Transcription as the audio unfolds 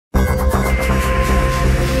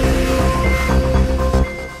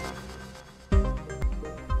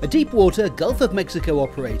A deepwater Gulf of Mexico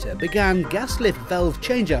operator began gas lift valve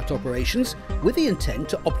changeout operations with the intent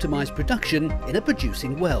to optimize production in a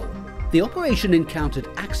producing well. The operation encountered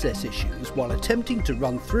access issues while attempting to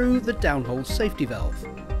run through the downhole safety valve.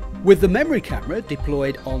 With the memory camera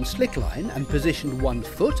deployed on slickline and positioned 1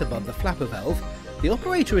 foot above the flapper valve, the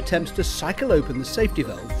operator attempts to cycle open the safety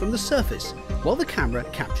valve from the surface while the camera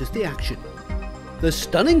captures the action. The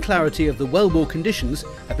stunning clarity of the wellbore conditions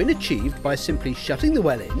have been achieved by simply shutting the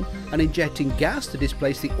well in and injecting gas to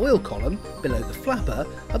displace the oil column below the flapper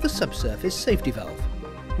of the subsurface safety valve.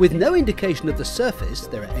 With no indication of the surface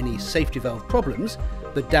there are any safety valve problems,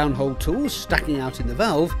 but downhole tools stacking out in the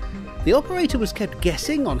valve, the operator was kept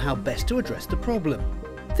guessing on how best to address the problem.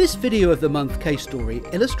 This video of the month case story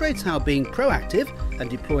illustrates how being proactive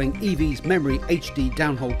and deploying EV's MemoryHD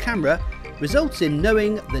downhole camera results in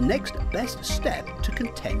knowing the next best step to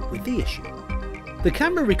contend with the issue. The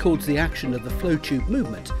camera records the action of the flow tube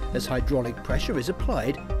movement as hydraulic pressure is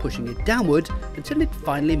applied, pushing it downward until it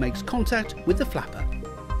finally makes contact with the flapper.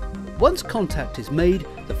 Once contact is made,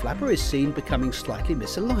 the flapper is seen becoming slightly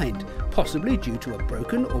misaligned, possibly due to a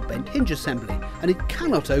broken or bent hinge assembly, and it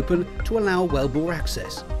cannot open to allow wellbore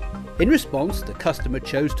access. In response, the customer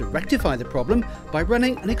chose to rectify the problem by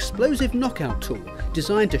running an explosive knockout tool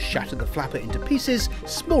designed to shatter the flapper into pieces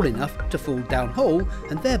small enough to fall downhole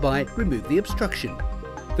and thereby remove the obstruction.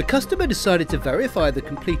 The customer decided to verify the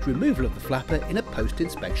complete removal of the flapper in a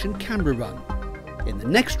post-inspection camera run. In the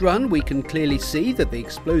next run, we can clearly see that the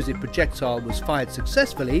explosive projectile was fired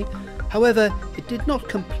successfully. However, it did not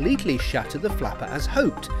completely shatter the flapper as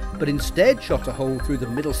hoped, but instead shot a hole through the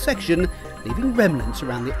middle section, leaving remnants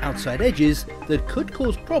around the outside edges that could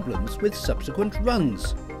cause problems with subsequent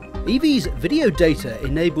runs. EV's video data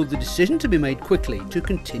enabled the decision to be made quickly to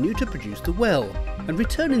continue to produce the well and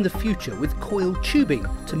return in the future with coiled tubing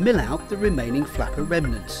to mill out the remaining flapper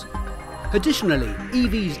remnants. Additionally,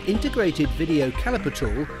 EV's integrated video caliper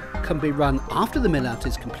tool can be run after the mill out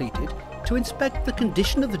is completed to inspect the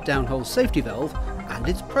condition of the downhole safety valve and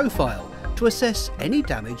its profile to assess any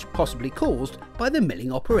damage possibly caused by the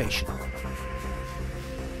milling operation.